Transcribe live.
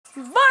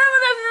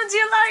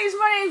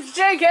My name's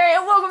JK,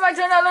 and welcome back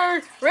to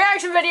another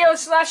reaction video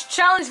 /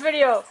 challenge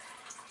video.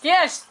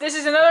 Yes, this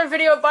is another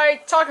video by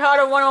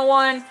Takahata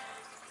 101.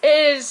 It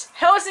is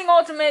Hellsing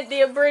Ultimate,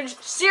 the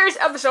Adbridge Series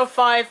Episode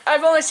 5.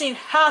 I've only seen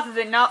half of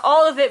it, not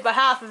all of it, but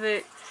half of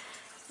it.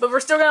 But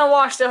we're still gonna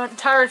watch the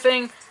entire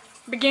thing,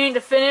 beginning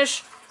to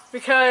finish,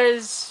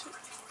 because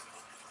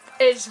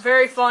it's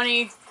very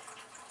funny.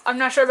 I'm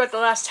not sure about the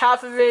last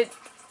half of it.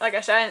 Like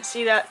I said, I didn't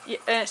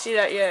see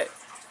that yet.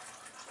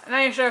 I'm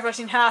not even sure if I've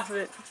seen half of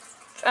it.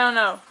 I don't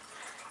know.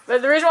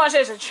 But the reason why I say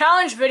it's a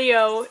challenge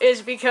video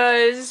is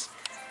because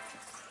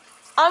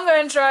I'm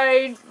going to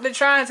try the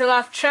Try Not to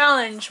Laugh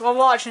challenge while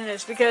watching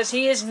this, because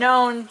he is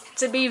known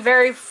to be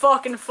very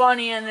fucking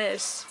funny in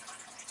this.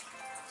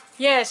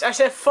 Yes, I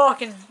said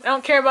fucking. I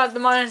don't care about the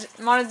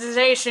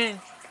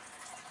monetization,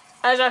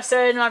 as I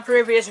said in my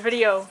previous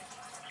video.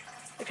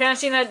 If you haven't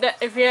seen that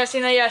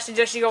yet, I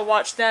suggest you go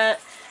watch that.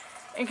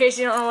 In case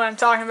you don't know what I'm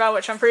talking about,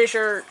 which I'm pretty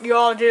sure you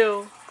all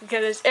do,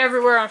 because it's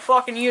everywhere on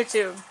fucking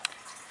YouTube.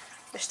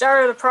 They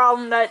started a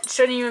problem that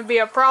shouldn't even be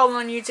a problem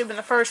on YouTube in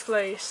the first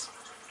place.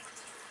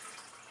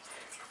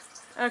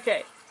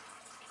 Okay.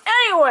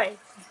 Anyway,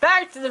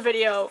 back to the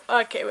video.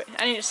 Okay, wait.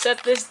 I need to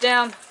set this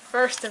down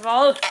first of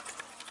all.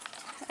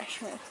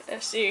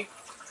 Let's see.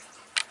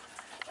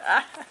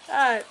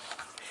 I'm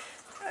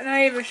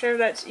not even sure if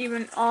that's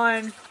even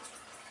on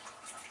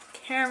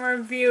camera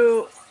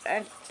view.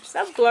 And is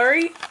that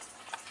blurry?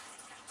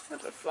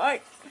 What the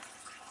fuck?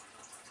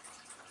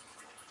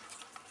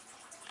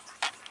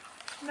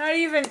 Not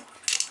even.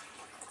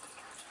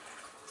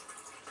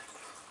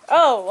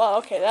 Oh, well,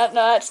 okay. No,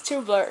 that's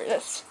too blurry.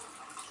 That's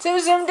too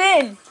zoomed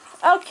in.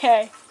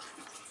 Okay.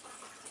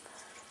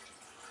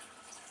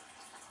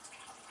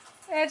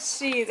 Let's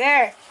see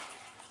there.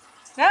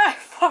 Now I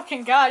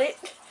fucking got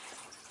it.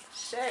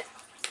 Shit.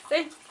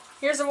 See?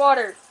 Here's the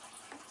water.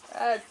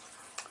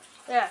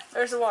 Yeah,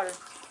 there's the water.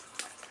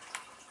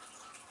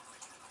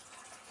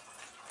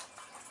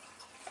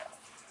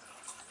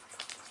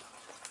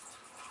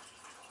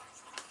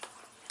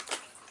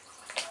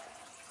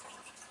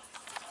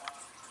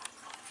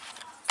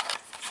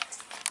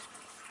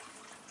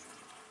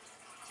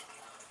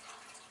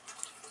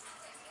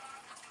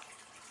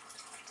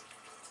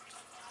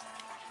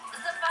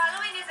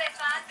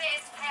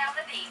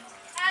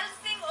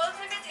 Hellsing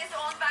Ultimate is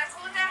owned by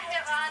Kuta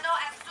Hirano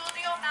and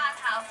Studio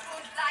Madhouse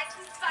und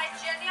licensed by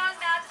Genial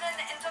Madden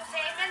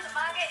Entertainment,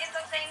 Manga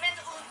Entertainment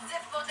und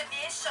Zip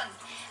Motivation.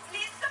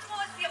 Please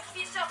support the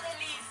official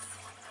release.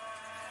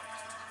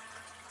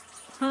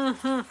 Oh,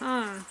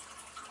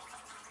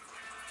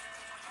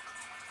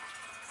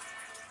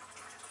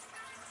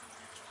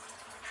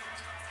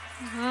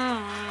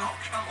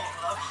 come on,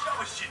 love.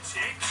 Show us your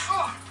tits.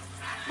 Oh,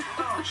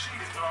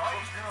 she's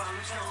right. No,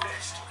 who's the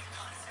best?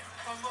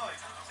 Oh,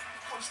 mate,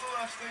 what's the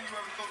last thing you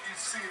ever thought you'd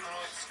see in the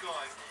night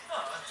sky?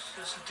 Oh,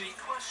 that's a deep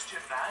question,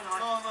 man.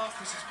 No,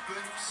 because it's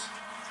boobs.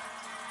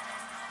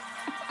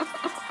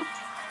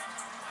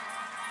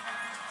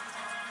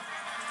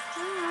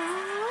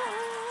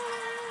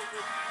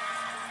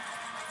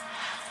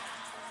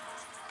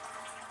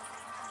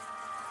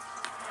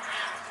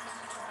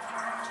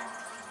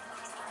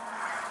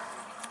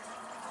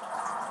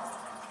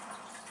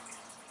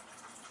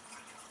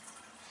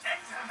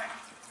 Gentlemen,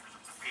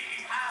 we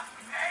have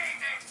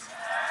made it.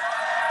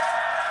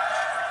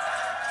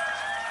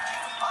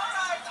 All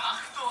right,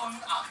 Achtung,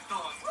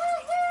 Achtung.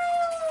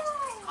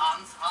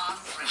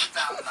 Hans, bring it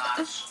down a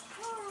notch.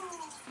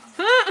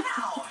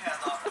 Now, Herr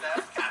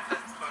Doctor,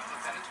 Captain, First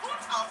Lieutenant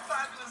Hood, our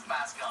fabulous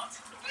mascot.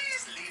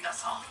 Please lead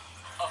us off.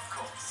 Of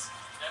course.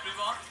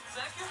 Everyone,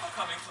 thank you for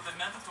coming to the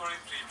mandatory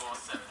pre-war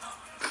seminar.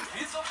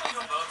 Please open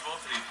your World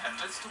War III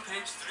pamphlets to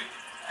page 3,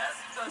 as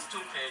the first 2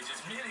 pages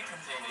merely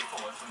contain a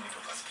forward from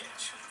Nicholas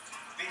Cage.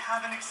 We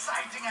have an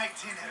exciting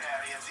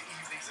itinerary of the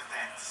evening's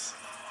events.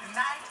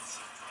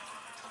 Tonight,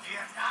 we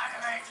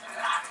annihilate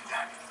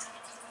London.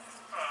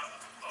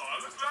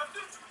 All of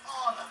London?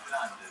 All of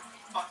London.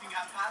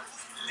 Buckingham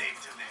Palace, laid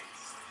to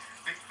waste.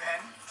 Big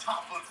Ben,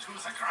 toppled to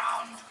the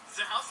ground.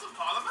 The House of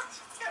Parliament?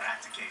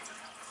 Eradicated.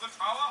 The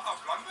Tower of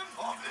London?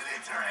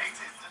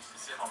 Obliterated.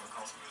 The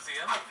Holocaust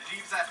Museum.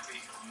 Leave that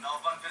be.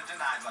 No one will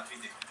deny what we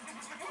did.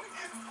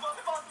 What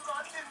about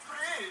London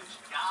Bridge?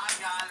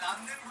 Yeah,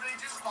 London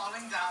Bridge is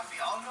falling down. We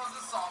all know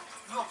the song.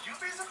 Look, you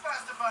be the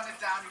first to burn it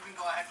down. You can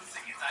go ahead and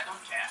sing it. I don't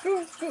care.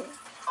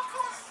 Of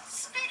course,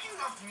 speaking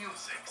of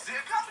music,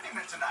 the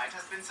accompaniment tonight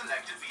has been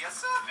selected via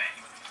survey.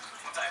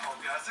 And I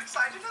hope you're as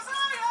excited as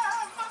I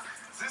am.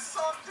 This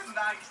song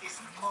tonight is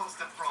most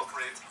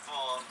appropriate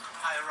for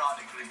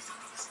ironic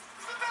reasons.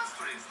 The best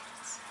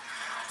reasons.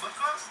 But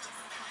first,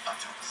 a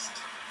toast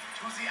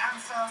to the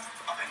answer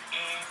of an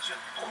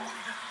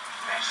age-old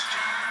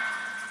question.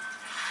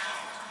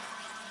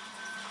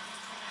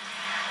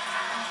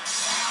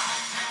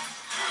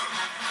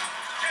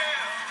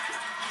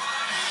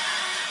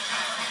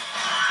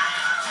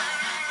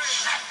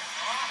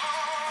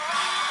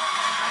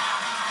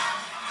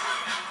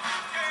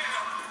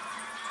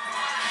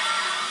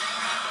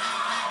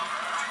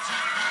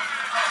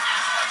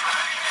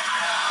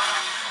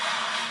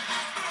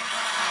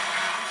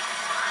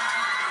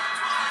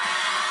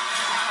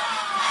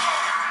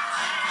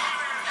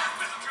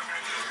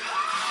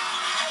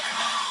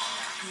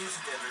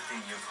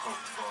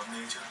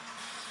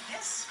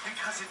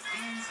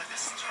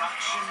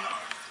 destruction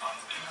of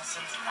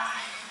innocent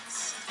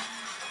lives.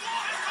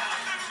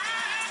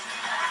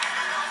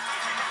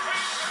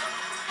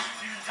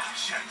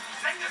 Induction,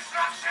 then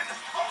destruction,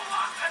 who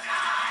wants to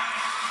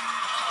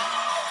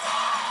die?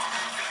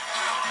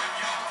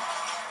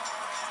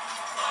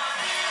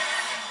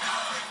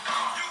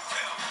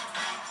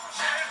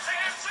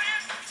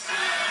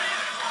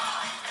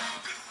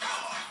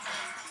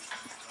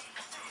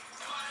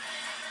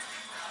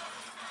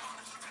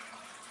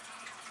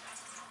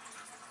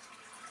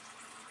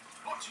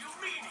 What do you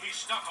mean he's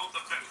stuck on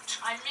the boat?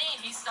 I mean,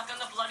 he's stuck on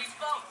the bloody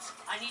boat.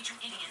 I need you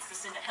idiots to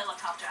send a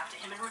helicopter after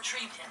him and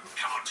retrieve him.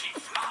 Can't he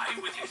fly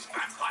with his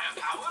vampire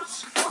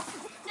powers?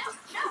 No,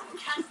 he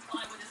can't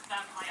fly with his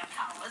vampire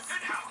powers.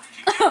 Then how did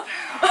he get there?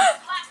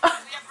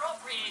 Blackbird, we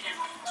appropriated.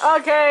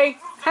 Okay,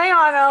 hang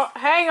on,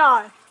 hang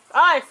on.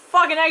 I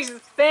fucking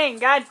exit the thing.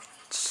 God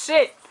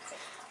shit.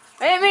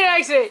 I didn't mean to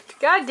exit.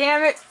 God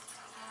damn it.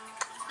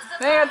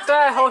 Maybe I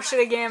try that whole shit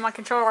again. My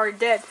controller already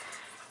dead.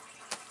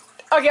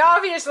 Okay,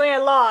 obviously I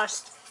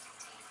lost.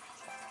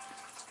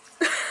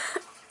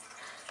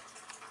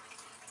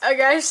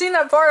 Okay, I've seen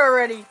that part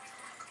already.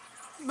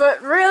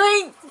 But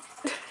really?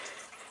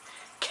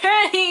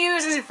 Can he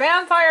use his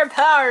vampire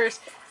powers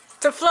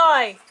to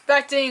fly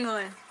back to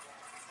England?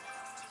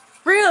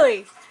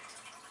 Really?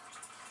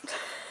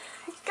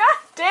 God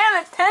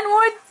damn it,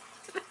 Penwood!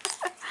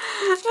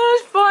 That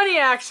was funny,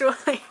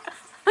 actually.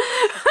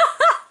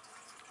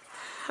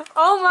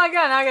 Oh my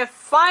god, now I gotta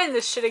find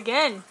this shit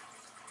again.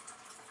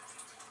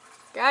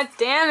 God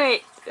damn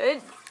it.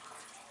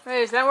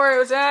 Wait, is that where it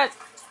was at?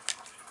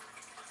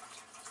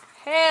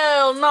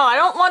 Hell no, I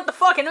don't want the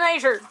fucking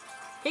Major.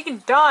 He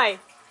can die.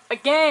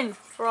 Again,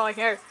 for all I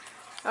care.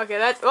 Okay,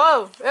 that's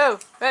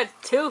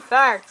too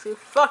far. Too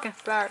fucking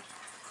far.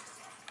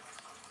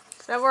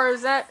 Is that where it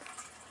was at?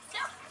 No,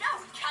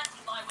 he can't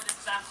fly with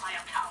his vampire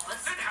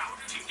powers. Then how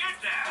did he get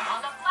there? On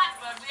the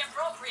Blackbird, we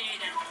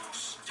appropriated.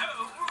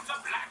 Stole the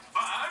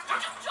Blackbird?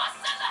 Just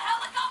send the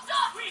helicopter!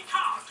 We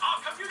can't. Our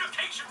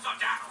communications are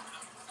down.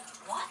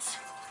 What?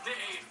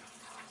 They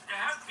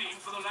have been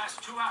for the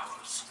last 2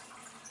 hours.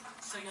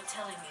 So you're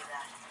telling me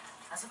that,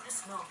 as of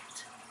this moment,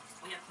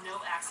 we have no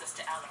access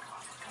to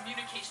Alicon.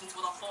 Communications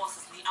with our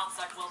forces in the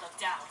outside world are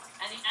down,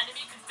 and the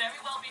enemy could very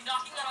well be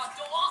knocking at our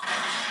door?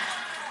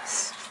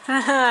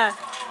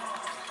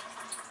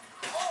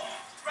 Or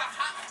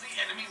perhaps the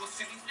enemy was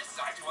sitting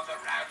beside you on the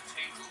round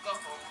table the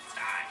whole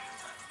time.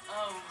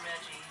 Oh,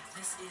 Reggie,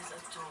 this is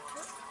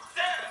adorable.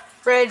 There!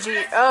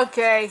 Reggie,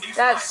 okay.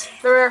 That's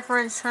the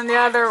reference from the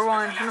other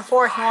one, from the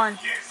fourth one.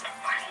 Years of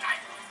my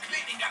life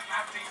cleaning up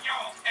after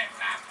your pet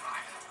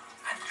vampire.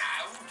 And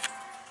now,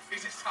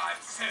 it is time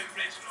Sir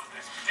Reginald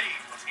has paid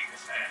what he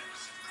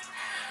deserves.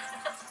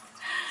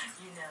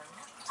 You know,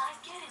 I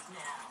get it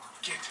now.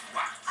 Get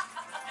what?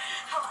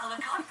 How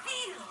Alicon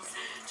feels.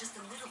 Just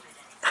a little bit.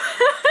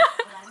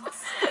 But I must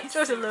say,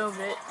 Just a little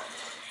bit.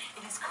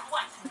 it is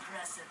quite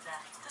impressive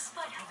that,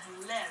 despite how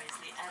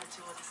hilariously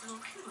amateur this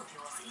little coup of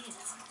yours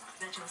is,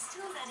 that you're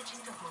still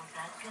managing to hold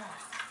that gun.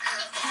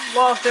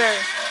 Walter.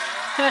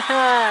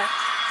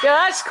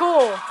 Yeah, that's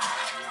cool.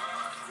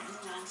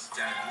 Who wants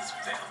Daddy's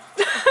belt?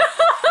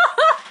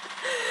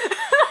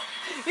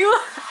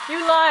 You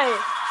lie.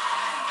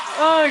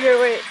 Oh, okay,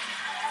 wait.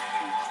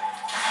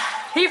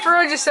 He for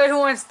real just said who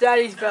wants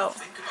Daddy's belt.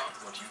 Think about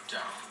what you've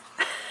done.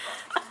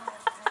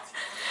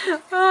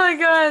 Oh my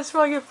god, it's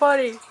fucking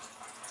funny.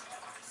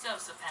 So,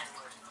 Sir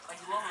Penwood, are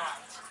you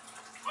alright?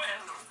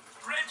 Well,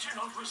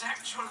 Reginald was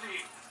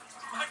actually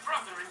my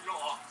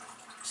brother-in-law.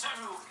 So,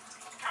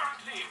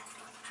 currently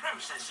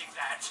processing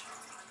that.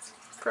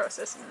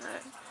 Processing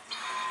that.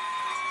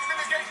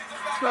 Communications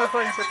are back.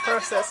 Motherfuckers are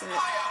processing it.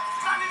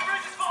 London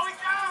Bridge is falling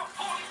down!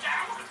 Falling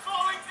down!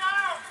 Falling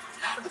down!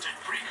 London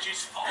Bridge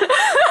is falling down!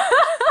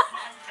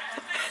 My fair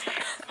lady,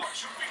 what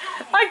should we do?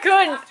 I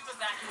couldn't. Have to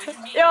evacuate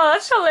me. Yo,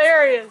 that's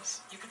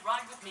hilarious. You could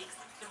ride with me.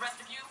 The rest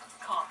of you,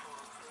 carpool.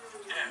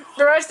 No,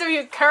 The rest of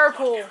you,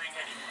 carpool. going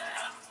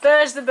anywhere.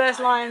 That is the best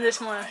line in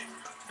this one. I'm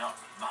not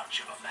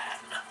much of a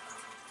man.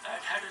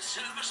 I've had a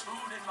silver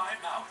spoon in my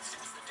mouth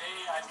since the day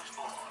I was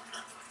born.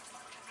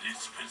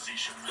 This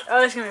position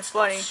Oh, this is gonna be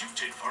funny.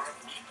 suited for a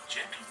meek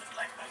gentleman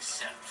like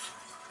myself.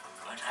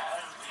 But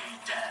I'll be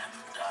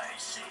damned, I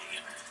say,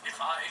 if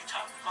I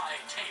tuck my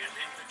tail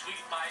in between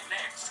my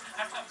legs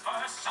at the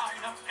first sign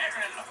of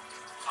peril.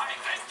 I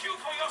thank you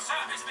for your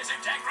service, Miss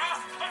Integra,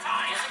 but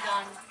Here's a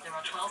gun. There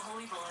are 12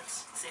 holy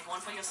bullets. Save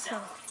one for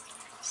yourself.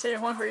 Save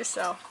one for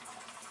yourself.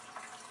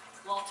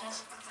 Walter,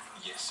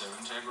 Yes, sir,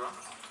 Integra.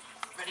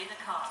 ready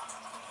the car.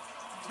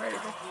 Ready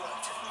to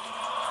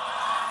go.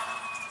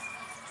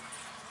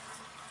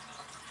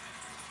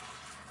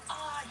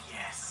 Ah,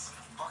 yes.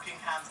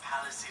 Buckingham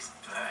Palace is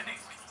burning.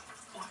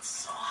 What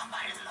saw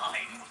my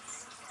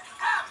lines?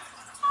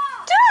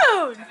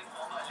 Dude! Telling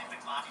all my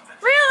living body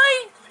but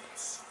Really?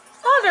 this.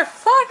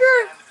 Motherfucker!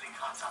 Randomly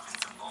caught up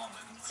into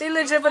moments. They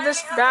legit put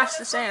this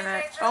bastard saying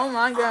that. Oh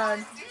my god.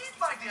 Indeed,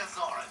 my dear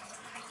Zoran.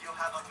 You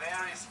have a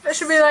very That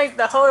should be like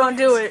the hold on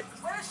do it.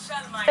 Where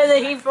shall my And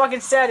then he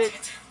fucking said it.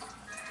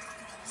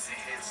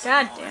 This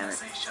God damn it.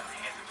 Yes.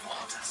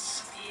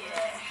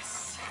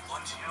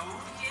 Und you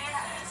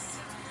Yes.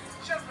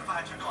 shall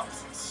provide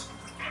reconnaissance.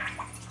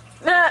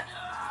 Nah.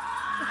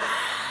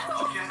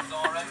 Okay,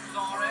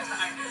 Zoran,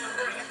 I need you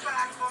to bring it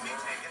back for me.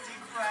 Take a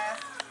deep breath.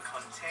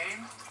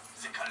 Contain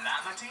the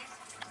calamity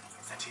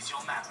that is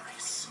your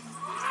memories.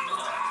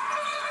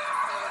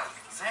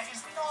 There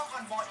is no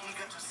one more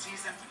eager to see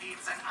them bleed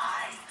than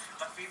I,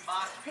 but we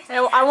must be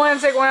I want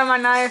to take one of my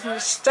knives and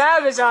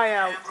stab his eye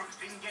out.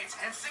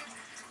 Hellsing.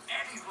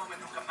 Any woman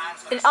who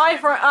commands An eye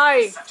for an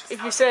eye, such as if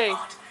you our say.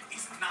 God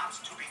is not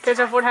to be Because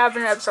of what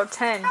happened in episode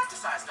 10.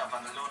 fantasized of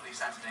on a lonely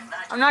Saturday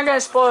night. I'm not gonna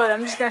spoil it,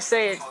 I'm just gonna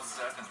say it. Most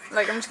certainly.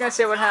 Like, I'm just gonna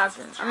say what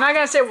happened. I'm not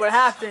gonna say what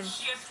happened.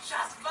 She is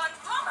just one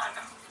woman.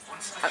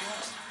 Once again,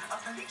 a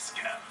police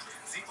girl.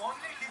 The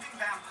only living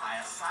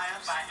vampire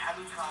sired by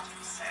Alucard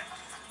himself.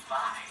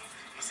 Why?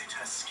 Is it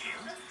her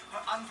skill?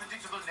 Her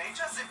unpredictable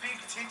nature? The big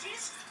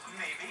titties?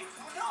 Maybe.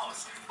 Who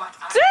knows? But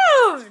I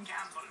Dude!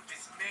 gamble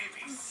with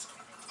maybes.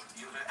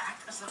 You will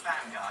act as the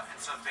vanguard and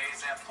survey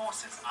their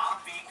forces. I'll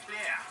be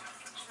clear.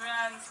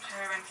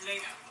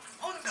 Transparently.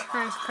 Wunderbar.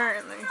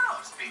 Transparently.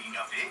 Now, speaking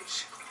of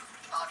which,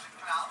 Sergeant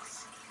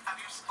Krauss, have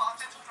you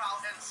spotted Frau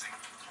Hellsing?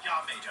 Yeah,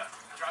 Major.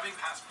 Driving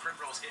past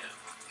Primrose Hill.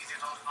 Is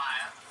it on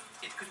fire?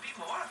 It could be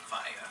more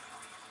fire.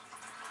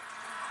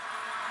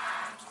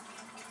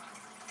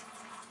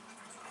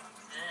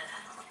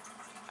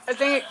 I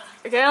think,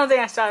 okay, I don't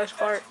think I saw this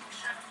part.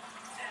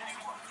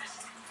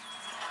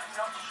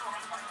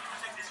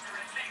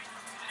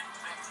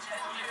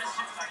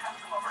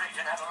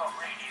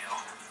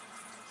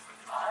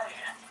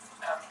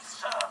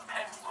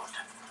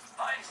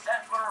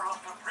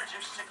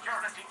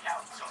 Security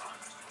Council.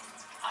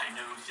 I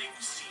know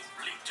things seem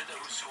bleak to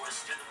those who are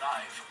still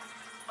alive,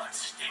 but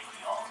stay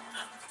on.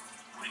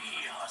 We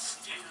are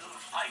still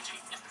fighting,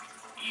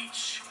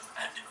 each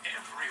and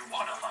every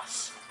one of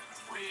us.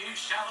 We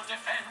shall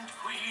defend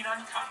Queen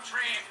and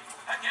country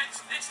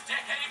against this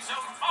decade's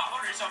own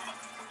barbarism.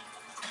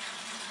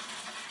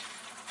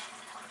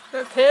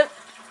 The Pip.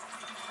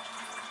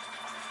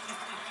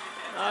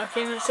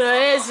 Okay, so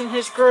it is in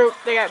his group.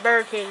 They got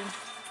barricaded.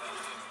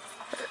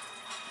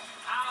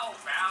 How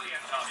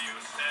valiant of you,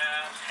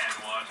 Sir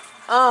Penwood.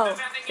 Oh,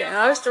 okay,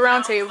 now it's the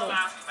round The table.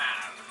 last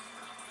man.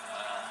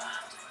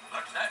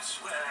 But that's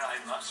where I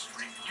must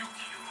rebuke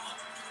you,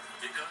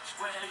 because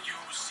where you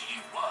see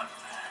one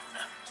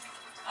man,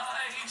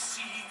 I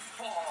see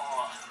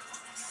four.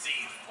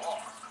 See four.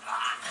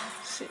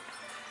 See.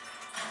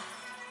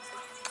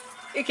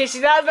 Okay,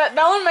 see that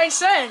one made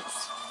sense.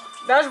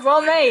 That was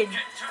well made. Get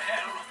to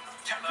hell.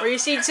 Tell Where you them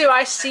see get two,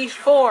 I see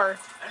four.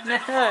 and then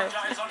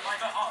apologize on my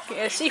behalf.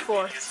 Yeah, I see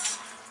four. Idiots.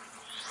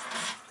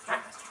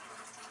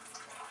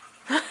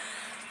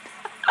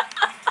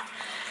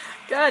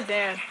 God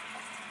damn.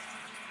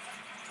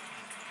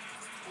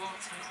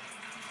 Walter,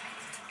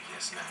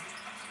 Yes, ma'am.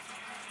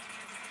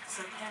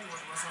 so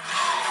Penwood was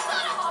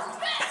in.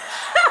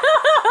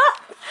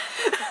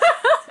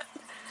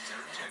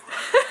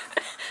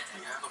 We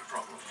have a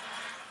problem.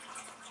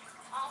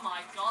 Oh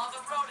my god,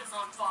 the road is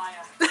on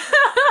fire.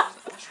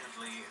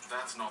 Fortunately,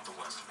 that's not the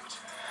worst of it.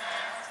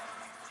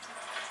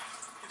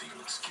 If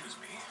you'll excuse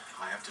me,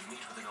 I have to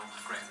meet with an old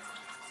friend.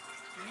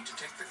 You need to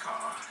take the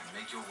car and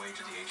make your way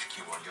to the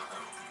HQ on your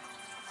own.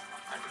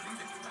 I believe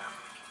in you, ma'am.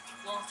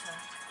 Walter,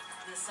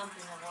 there's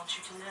something I want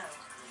you to know.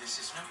 This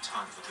is no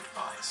time for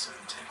goodbyes, Sir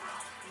Integra.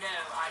 No,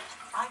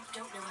 I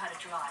don't know how to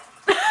drive.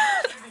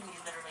 It's driven me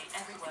literally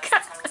everywhere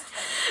since I was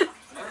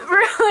 10.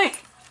 Really?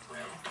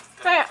 Well,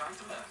 Hey. then time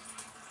to learn.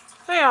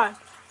 Hang on.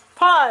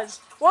 Pause.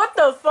 What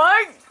the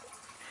fuck?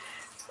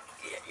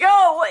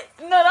 Yo, wait.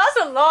 No, that's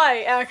a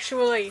lie,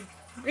 actually.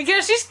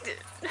 Because she's...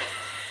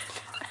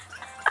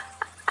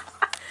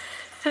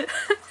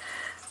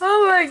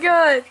 Oh my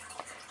god.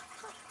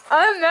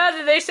 I'm mad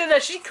that they said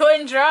that she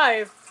couldn't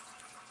drive.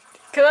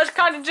 Because that's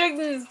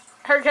contradicting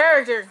her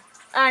character,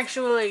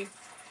 actually.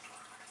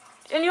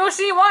 And you'll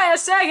see why in a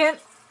second.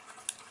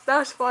 That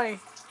was funny.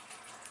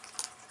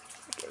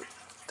 Okay.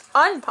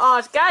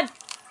 Unpause. God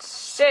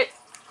shit.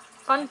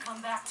 Come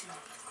back to me,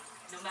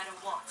 no matter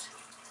what.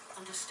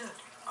 Understood?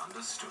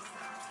 Understood,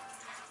 ma'am.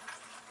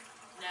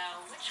 Now,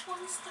 which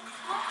one's the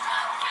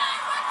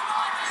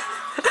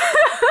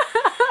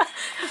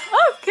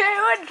Okay,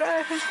 we're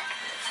driving.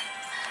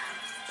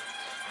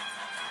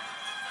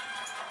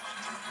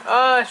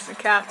 Oh, it's the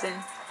captain.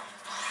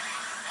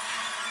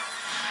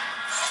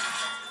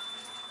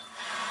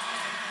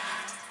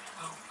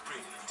 Oh,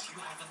 brilliant. You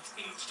haven't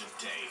aged a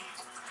day.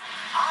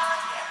 Ah,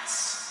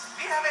 yes.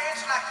 We have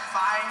aged like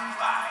fine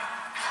wine.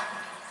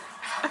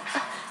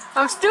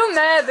 I'm still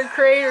mad at the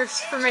creators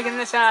for making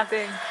this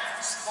happen.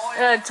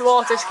 To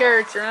Walter's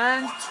character,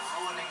 man. What's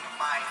ruining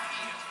my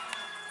meal?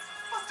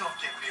 But don't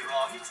get me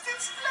wrong, it's still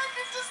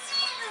splendid to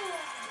see you.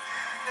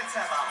 Let's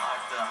have a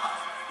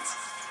heart-to-heart.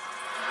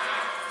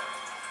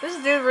 This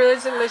dude really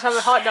should have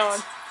a hot dog.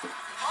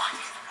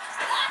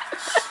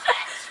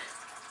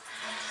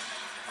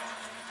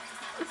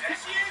 There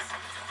she is.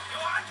 Go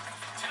on.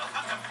 Tell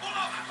her to pull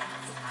over.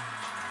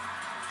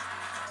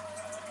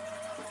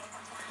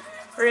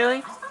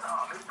 Really?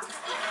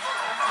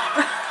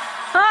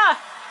 Ha!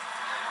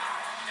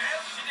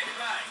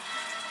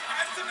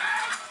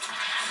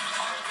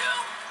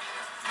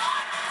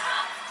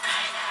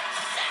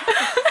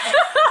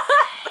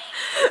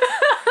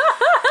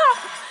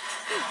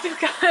 You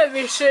gotta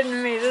be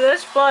shitting me.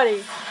 That's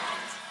funny.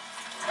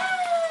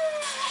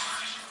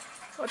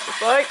 What the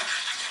fuck?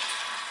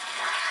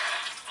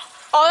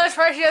 Oh, that's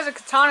right. She has a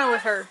katana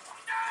with her. And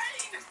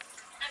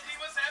he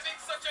was having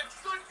such a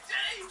good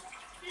day.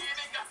 He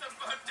even got to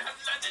burn down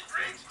London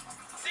Bridge,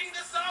 sing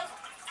the song,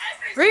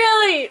 everything.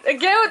 Really?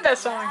 Again with that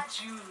song.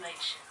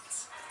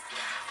 Congratulations.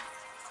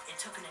 It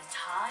took an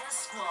entire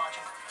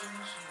squadron of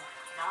inhuman,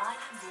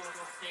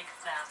 non-immortal big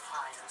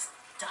vampires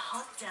to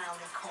hunt down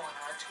and corner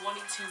a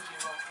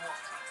 22-year-old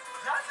woman.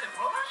 That's it,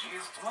 woman.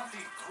 She's 22.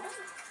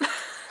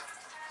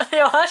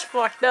 Yo, that's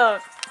fucked up.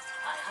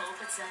 I hope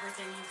it's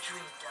everything you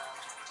dreamed of.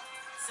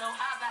 So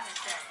how about it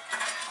then?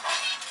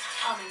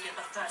 Come and get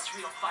the first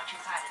real fight you've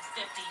had in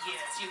 50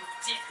 years, you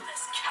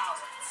dickless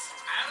cowards.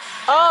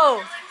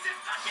 Oh.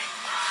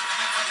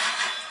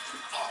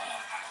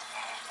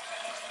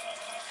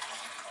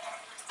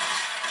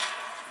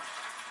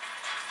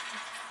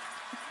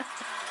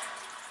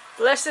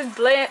 Blessed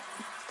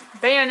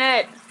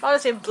bayonet. I thought I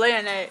said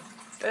bayonet.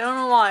 I don't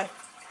know why.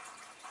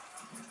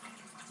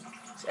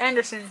 It's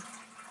Anderson.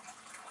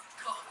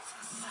 God's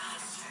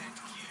assassin,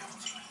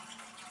 guilty.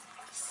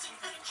 See,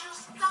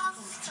 angels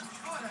dust.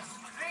 Goodness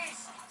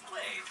grace.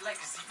 Wait,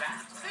 legacy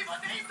band. They were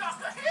named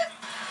after him.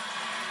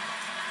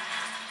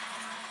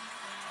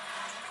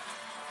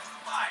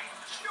 My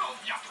Jove,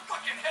 you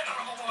fucking header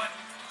of a woman.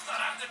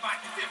 Surrounded by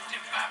 50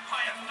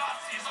 vampire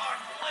Nazis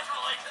armed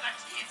literally to the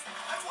teeth.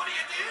 And what do?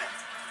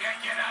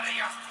 Get out of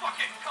your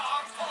fucking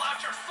car, pull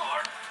out your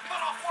sword,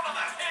 cut off one of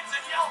their heads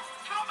and yell,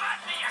 "Come at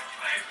me, you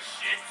crowd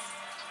shits!"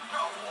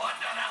 No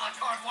wonder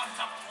Alucard wants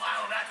to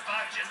plow that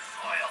virgin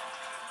soil.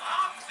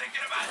 I'm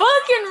thinking about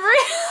Fucking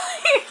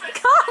really?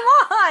 Come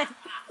on!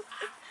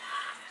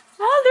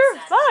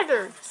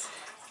 Motherfuckers!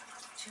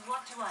 To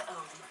what do I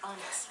owe the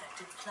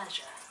unexpected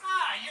pleasure?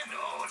 you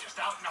know, just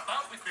out and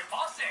about with my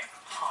posse.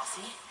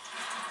 Posse?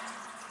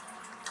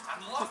 And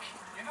look,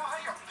 you know how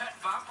your pet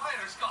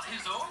vampire's got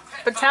his own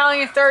pet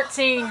Battalion vampire? 13,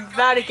 That got me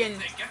Vatican.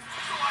 thinking,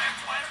 so I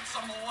acquired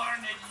some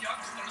learned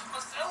youngsters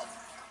myself.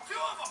 2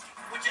 of them,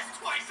 which is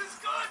twice as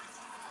good.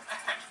 And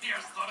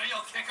here's the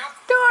real kicker.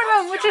 2 of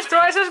them, which is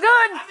twice as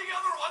good. And the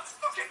other one's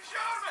fucking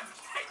German.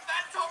 Ain't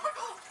that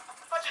topical?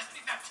 I just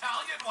need an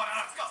Italian one and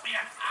I've got me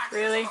an axe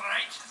Really? of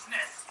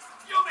righteousness.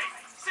 Yumi,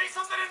 say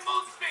something in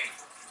mood speed.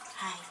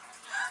 Hey,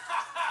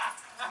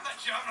 And the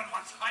German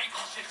one's hype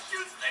shit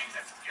shoots things,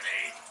 it's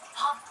great.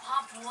 pop,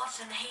 pop,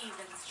 watching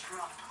heathens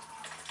drop.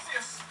 See,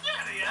 it's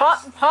scary,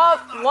 Pop,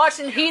 pop,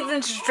 watching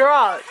heathens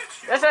draw.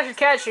 That's actually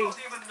catchy. Don't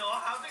even know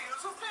how to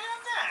use a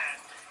bayonet.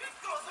 It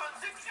goes on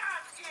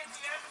zigzag,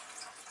 idiot.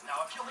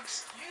 Now, if you'll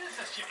excuse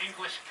us, you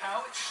English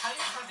cow, it's time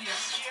for the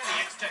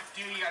Assyrians to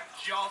do your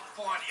job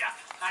for you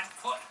and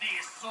put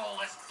these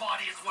soulless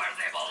bodies where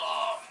they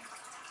belong.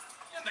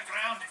 In the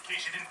ground, in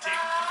case you didn't take.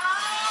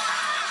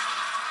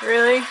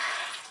 Really?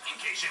 In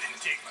case you didn't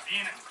take my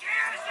meaning. Who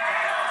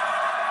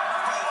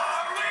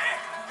are we?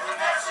 The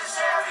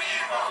necessary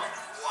evil.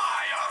 Why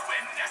are we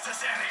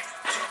necessary?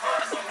 To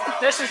purge the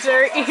world.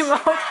 Necessary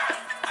emo.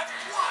 And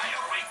why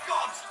are we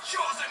God's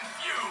chosen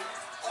few,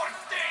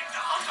 ordained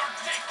to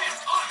undertake this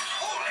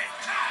unholy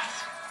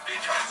task?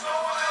 Because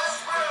no one else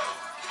will.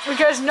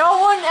 Because no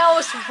one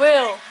else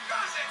will.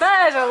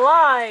 That is a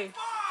lie.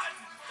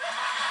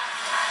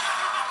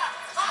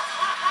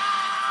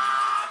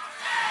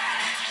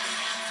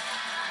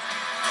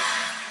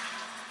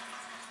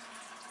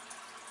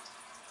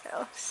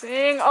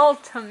 Hellsing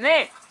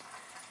Ultimate.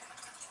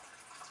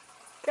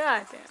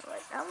 God damn,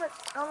 like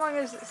how long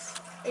is this?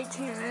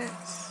 18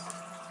 minutes.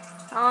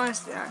 How long is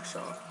the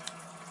actual?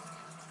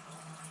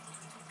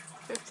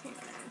 15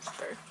 minutes.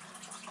 30.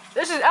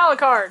 This is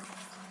Alucard.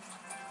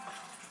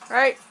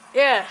 Right?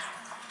 Yeah.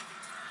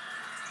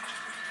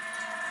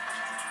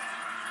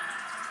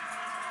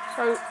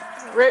 So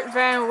Rip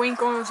Van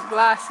Winkle's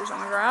glasses on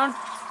the ground.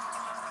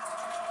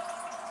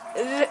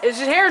 Is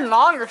his hair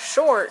long or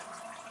short?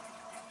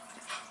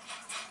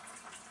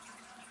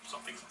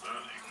 Something's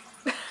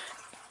burning.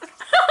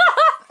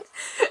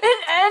 It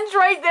ends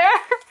right there.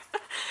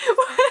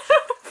 What the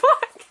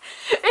fuck?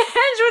 It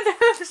ends with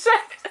a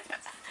second.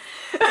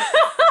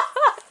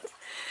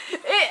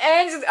 It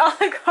ends with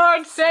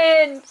Alucard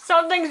saying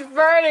something's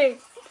burning.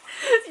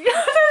 Yeah,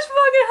 that's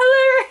fucking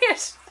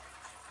hilarious.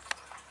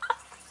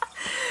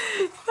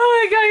 Oh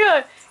my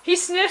god. He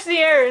sniffs the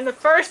air and the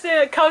first thing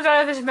that comes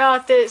out of his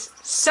mouth is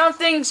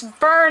something's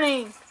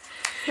burning.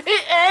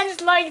 It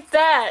ends like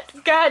that.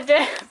 God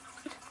damn.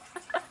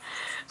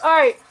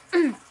 Alright.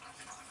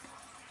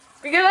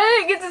 Because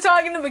I didn't get to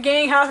talk in the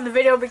beginning half of the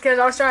video because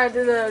I was trying to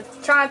do the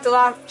try not to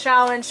laugh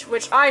challenge,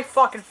 which I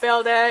fucking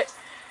failed at.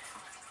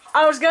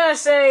 I was gonna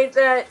say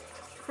that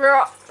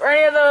for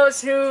any of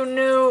those who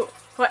knew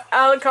what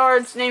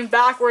Alucard's name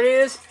backward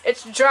is,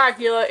 it's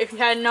Dracula if you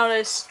hadn't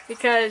noticed,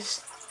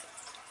 because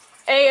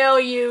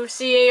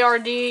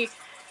ALUCARDDRACULA.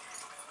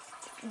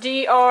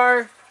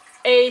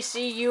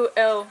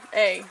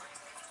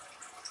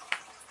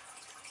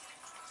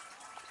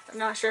 I'm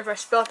not sure if I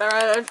spelled that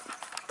right. I'm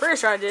pretty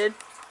sure I did.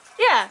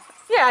 Yeah,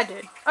 I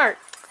did. Alright.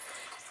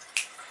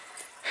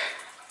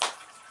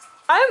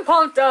 I'm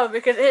pumped up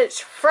because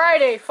it's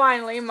Friday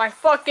finally. My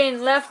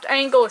fucking left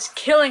ankle is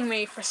killing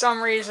me for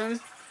some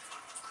reason.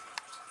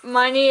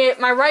 My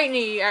right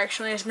knee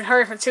actually has been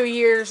hurting for 2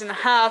 years and a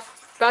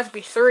half, about to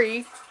be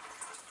 3.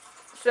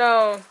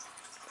 So,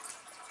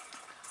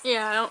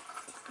 yeah, I don't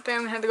think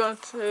I'm gonna have to go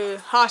to the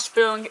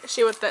hospital and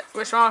see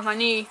what's wrong with my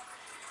knee.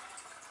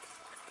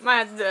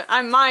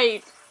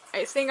 I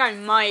think I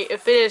might,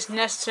 if it is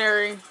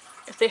necessary.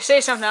 If they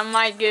say something, I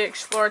might get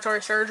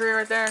exploratory surgery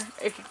right there,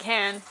 if you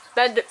can.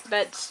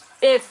 That's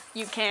if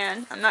you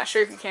can. I'm not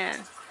sure if you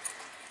can.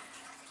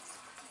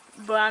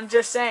 But I'm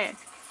just saying.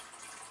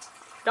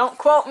 Don't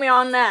quote me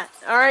on that,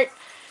 alright?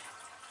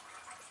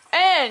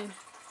 And,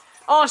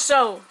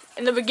 also,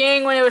 in the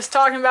beginning when it was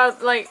talking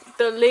about, like,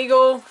 the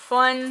legal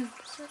fund,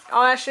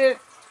 all that shit,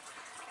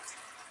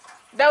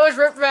 that was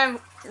Rip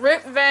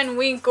Van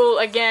Winkle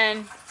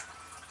again.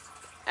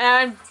 And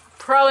I'm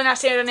probably not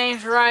saying the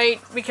names right,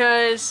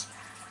 because,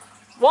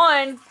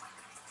 one,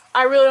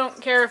 I really don't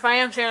care if I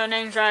am saying the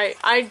names right.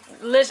 I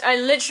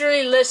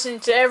literally listen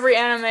to every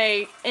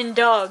anime in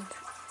dub.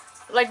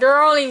 Like, there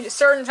are only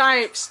certain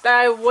types that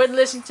I would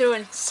listen to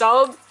in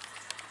sub.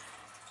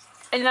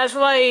 And that's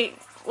why,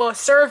 well,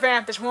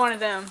 Servamp is one of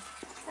them.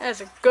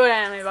 That's a good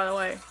anime, by the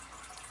way.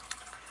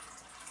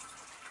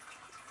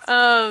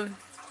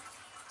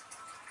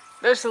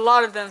 There's a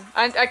lot of them.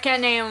 I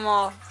can't name them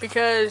all,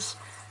 because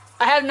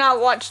I have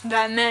not watched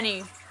that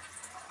many.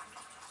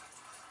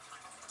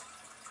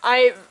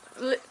 Like,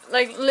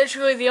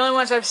 literally the only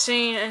ones I've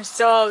seen and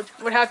subbed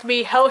would have to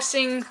be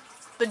Hellsing,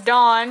 The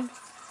Dawn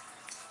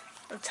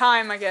of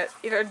Time, I guess.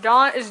 Either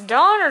Dawn, is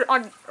Dawn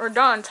or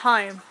Dawn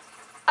Time?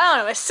 I don't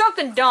know, it's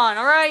something Dawn,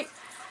 alright?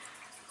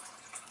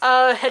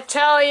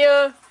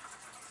 Hetalia,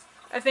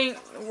 I think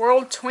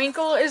World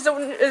Twinkle is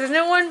the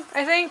new one,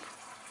 I think?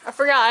 I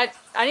forgot,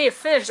 I need to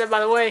finish that, by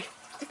the way.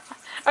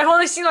 I've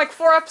only seen like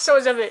 4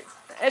 episodes of it.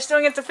 I still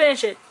don't get to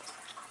finish it.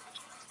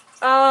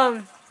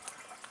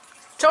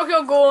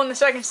 Tokyo Ghoul in the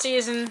 2nd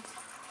season.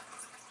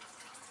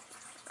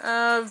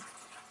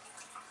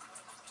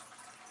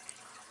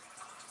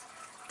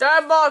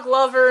 Diabolic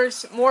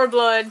Lovers, More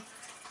Blood,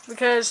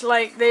 because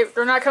like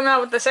they're not coming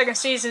out with the 2nd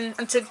season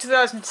until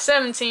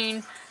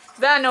 2017.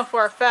 That I know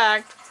for a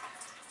fact,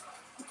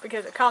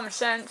 because of common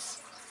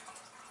sense.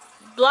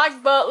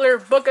 Black Butler,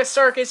 Book of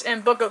Circus,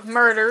 and Book of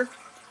Murder.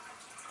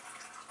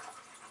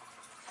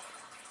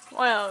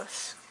 What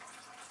else?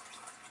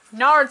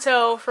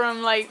 Naruto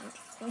from like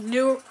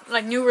new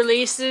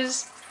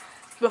releases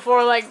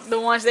before like the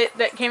ones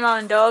that came out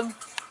in dub.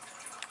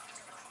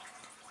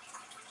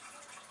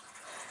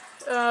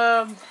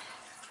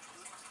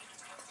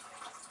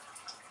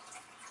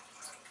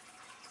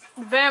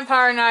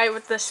 Vampire Night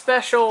with the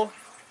special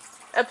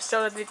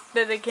episode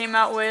that they came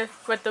out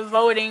with the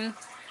voting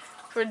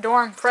for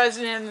dorm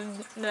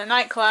president in the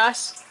night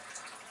class.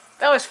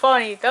 That was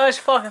funny. That was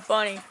fucking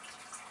funny.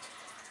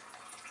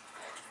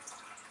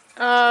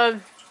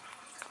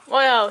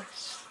 What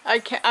else?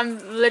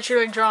 I'm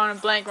literally drawing a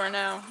blank right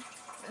now.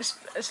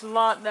 It's a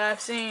lot that I've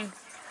seen.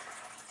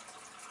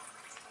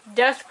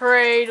 Death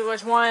Parade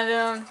was one of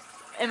them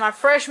in my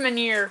freshman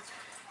year,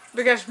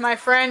 because my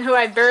friend who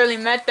I barely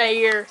met that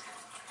year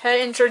had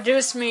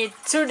introduced me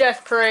to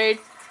Death Parade.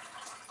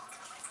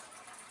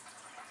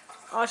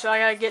 Also, I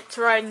gotta get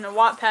to writing the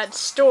Wattpad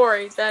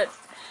story that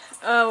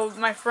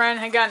my friend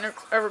had gotten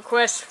a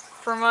request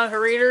from one of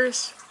her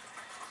readers.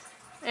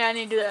 Yeah, I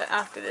need to do that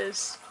after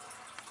this.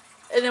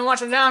 And then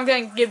once I'm done, I'm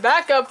gonna get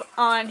back up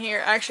on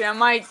here. Actually, I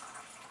might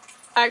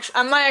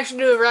actually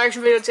do a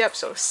reaction video to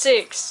episode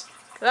 6.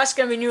 That's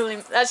gonna be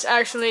that's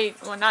actually,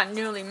 well, not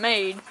newly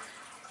made,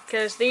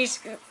 because these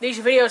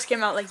videos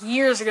came out like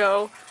years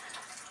ago.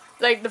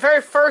 Like the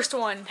very first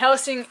one,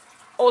 Hellsing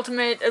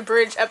Ultimate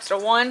Adbridge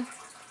episode 1,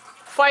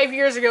 5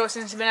 years ago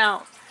since it's been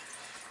out.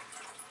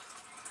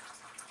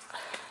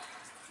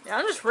 Yeah,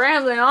 I'm just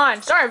rambling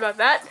on. Sorry about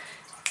that.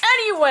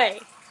 Anyway,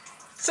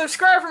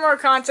 subscribe for more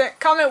content.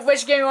 Comment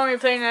which game you want me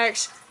to play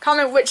next.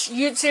 Comment which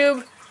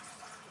YouTuber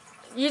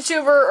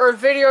or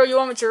video you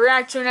want me to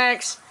react to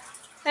next.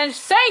 And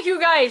thank you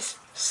guys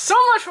so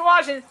much for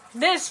watching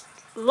this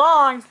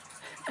long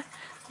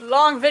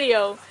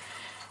video.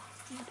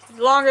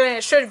 Longer than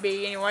it should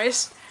be,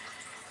 anyways.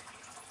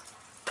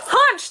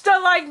 Punch the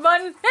like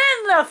button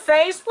in the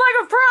face like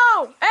a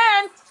pro!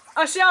 And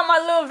I'll see all my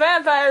little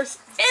vampires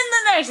in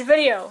the next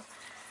video.